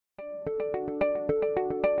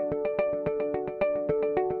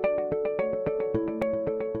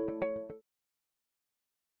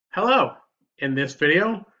Hello! In this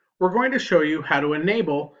video, we're going to show you how to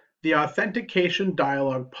enable the authentication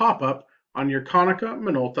dialog pop-up on your Konica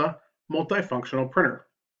Minolta multifunctional printer.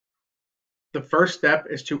 The first step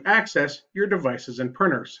is to access your devices and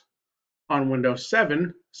printers. On Windows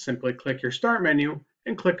 7, simply click your Start menu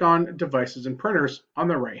and click on Devices and Printers on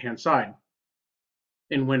the right-hand side.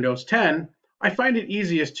 In Windows 10, I find it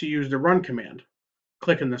easiest to use the Run command.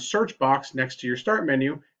 Click in the search box next to your Start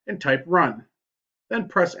menu and type Run, then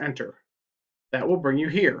press Enter. That will bring you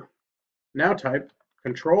here. Now type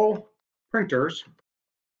Control Printers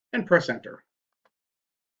and press Enter.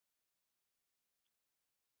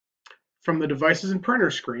 From the Devices and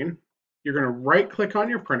Printers screen, you're going to right-click on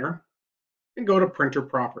your printer and go to Printer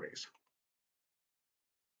Properties.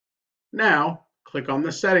 Now, click on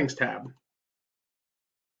the Settings tab.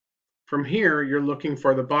 From here, you're looking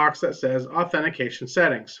for the box that says Authentication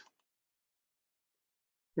Settings.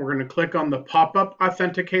 We're going to click on the pop-up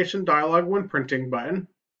Authentication dialog when printing button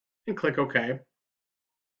and click OK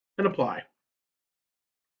and apply.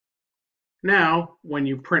 Now, when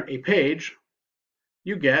you print a page,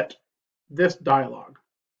 you get this dialog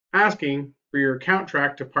asking for your account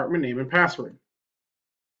track, department name, and password.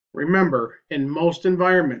 Remember, in most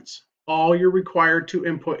environments, all you're required to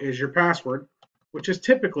input is your password, which is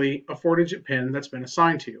typically a 4-digit PIN that's been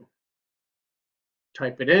assigned to you.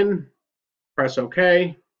 Type it in, press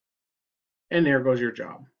OK, and there goes your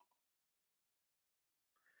job.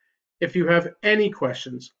 If you have any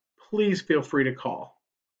questions, please feel free to call.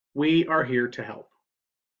 We are here to help.